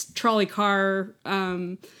the trolley car,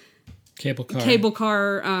 cable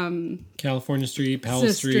car, California Street, Powell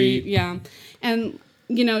Street. Yeah. And,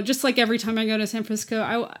 you know, just like every time I go to San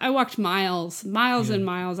Francisco, I walked miles and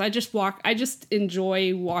miles. I just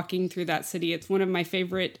enjoy walking through that city. It's one of my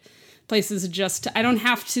favorite places. I don't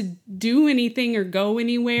have to do anything or go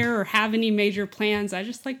anywhere or have any major plans. I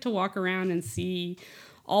just like to walk around and see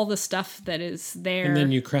all the stuff that is there. And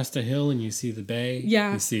then you crest a hill and you see the bay.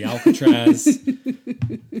 Yeah. You see Alcatraz,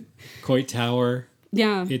 Coit Tower.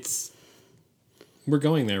 Yeah. We're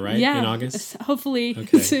going there, right? Yeah. In August? Hopefully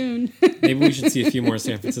soon. Maybe we should see a few more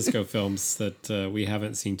San Francisco films that we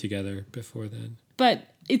haven't seen together before then. But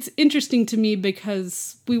it's interesting to me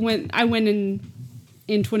because I went in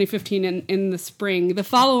 2015 in the spring. The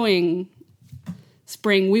following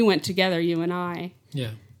spring, we went together, you and I.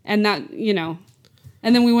 Yeah. And that, you know,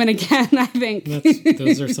 and then we went again, I think.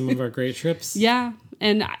 Those are some of our great trips. Yeah.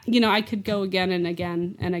 And, you know, I could go again and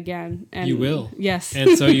again and again. And you will. Yes.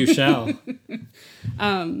 And so you shall.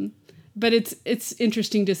 But it's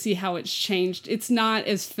interesting to see how it's changed. It's not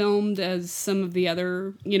as filmed as some of the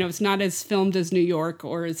other, you know, it's not as filmed as New York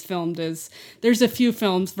or as filmed as, there's a few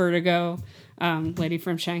films, Vertigo, Lady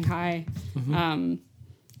from Shanghai,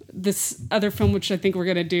 this other film, which I think we're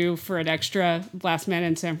going to do for an extra, Last Black Man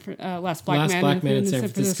in San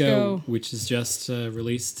Francisco, which is just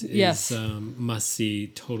released, is must-see,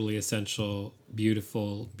 totally essential,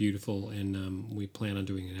 beautiful, and we plan on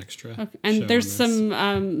doing an extra. Okay. And there's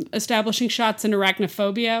some establishing shots in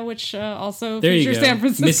Arachnophobia, which also there features San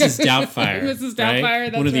Francisco. Mrs. Doubtfire. Mrs. Doubtfire,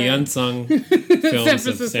 right? that's one of the right. unsung films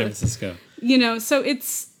of San Francisco. You know, so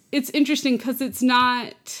it's interesting because it's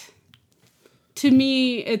not... To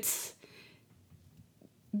me,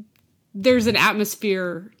 there's an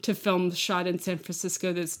atmosphere to films shot in San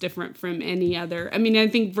Francisco that's different from any other. I mean, I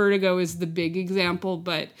think Vertigo is the big example,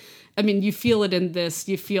 but I mean, you feel it in this.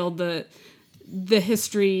 You feel the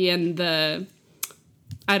history and the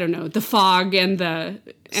fog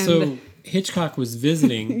Hitchcock was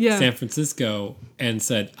visiting San Francisco and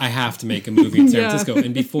said, I have to make a movie in San Francisco.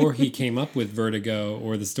 And before he came up with Vertigo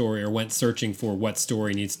or the story or went searching for what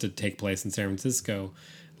story needs to take place in San Francisco,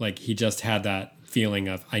 like he just had that feeling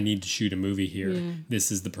of, I need to shoot a movie here. Yeah.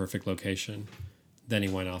 This is the perfect location. Then he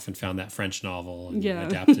went off and found that French novel and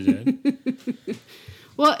adapted it.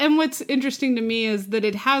 Well, and what's interesting to me is that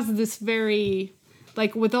it has this very,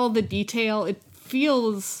 like with all the detail, it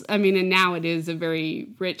feels, I mean, and now it is a very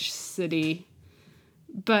rich city,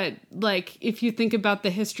 but like if you think about the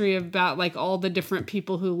history about like all the different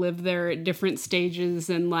people who live there at different stages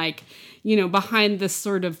and like, you know, behind this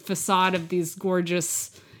sort of facade of these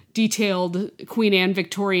gorgeous detailed Queen Anne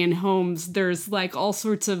Victorian homes, there's like all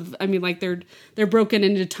sorts of, I mean, like they're broken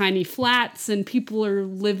into tiny flats and people are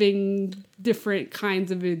living different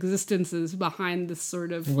kinds of existences behind this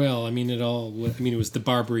sort of... Well, I mean, it was the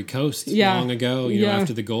Barbary Coast long ago, you know,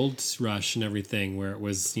 after the gold rush and everything, where it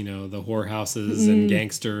was, you know, the whorehouses and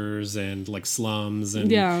gangsters and like slums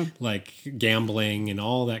and like gambling and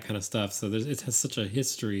all that kind of stuff. So it has such a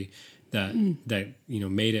history that you know,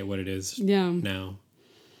 made it what it is now.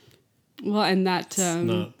 Well, and that... It's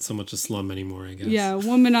not so much a slum anymore, I guess. Yeah,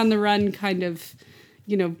 Woman on the Run kind of,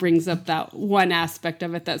 you know, brings up that one aspect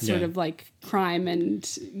of it, that sort of like crime and,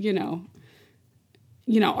 you know,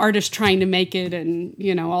 artists trying to make it and,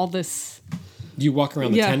 you know, all this... You walk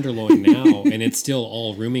around the Yeah. Tenderloin now, and it's still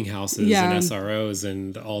all rooming houses Yeah. and SROs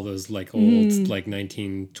and all those like old like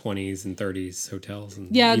 1920s and 30s hotels.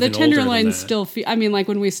 And Yeah, the even older than Tenderloin that. still I mean, like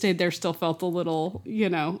when we stayed there, still felt a little,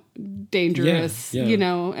 dangerous,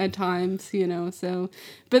 Yeah. at times, so,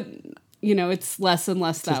 but, it's less and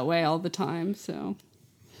less that way all the time, so.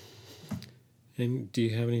 And do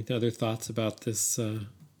you have any other thoughts about this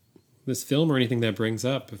this film or anything that brings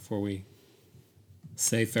up before we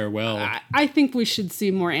say farewell? I think we should see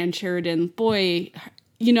more Ann Sheridan. Boy,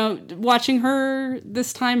 watching her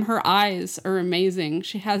this time, her eyes are amazing.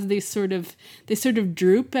 She has they sort of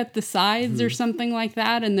droop at the sides or something like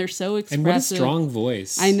that, and they're so expressive. And what a strong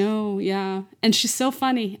voice. I know, yeah. And she's so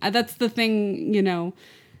funny. That's the thing,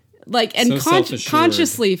 like, and So self-assured.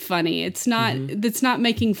 consciously funny. It's not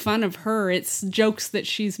making fun of her. It's jokes that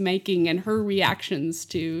she's making and her reactions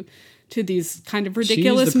to these kind of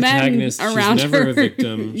ridiculous she's the men protagonist. around She's never her. a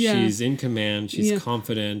victim. Yeah. She's in command. She's Yeah.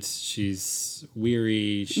 confident. She's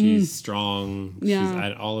weary. She's strong. Yeah. She's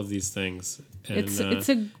at all of these things. And, It's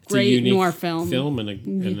a great unique noir film. and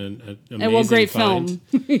an amazing And great find.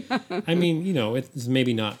 film. I mean, it's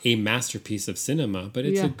maybe not a masterpiece of cinema, but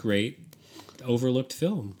it's Yeah. a great overlooked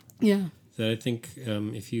film. Yeah. That I think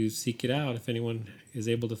if you seek it out, if anyone is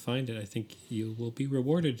able to find it, I think you will be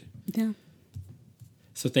rewarded. Yeah.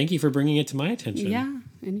 So thank you for bringing it to my attention. Yeah.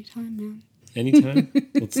 Anytime, man. Anytime.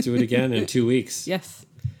 Let's do it again in 2 weeks. Yes.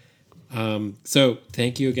 So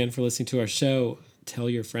thank you again for listening to our show. Tell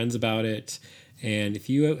your friends about it. And if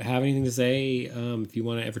you have anything to say, if you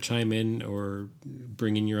want to ever chime in or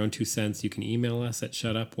bring in your own 2 cents, you can email us at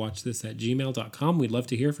shutupwatchthis@gmail.com. We'd love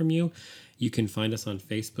to hear from you. You can find us on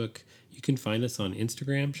Facebook. You can find us on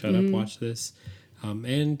Instagram, Shut Up Watch This.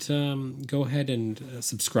 And go ahead and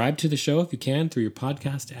subscribe to the show if you can through your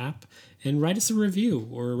podcast app. And write us a review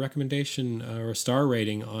or a recommendation or a star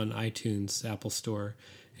rating on iTunes, Apple Store.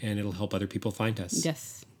 And it'll help other people find us.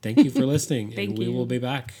 Yes. Thank you for listening. Thank and we you. will be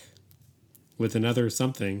back with another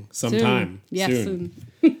something sometime Soon. Yeah, soon.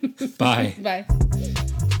 soon. Bye. Bye.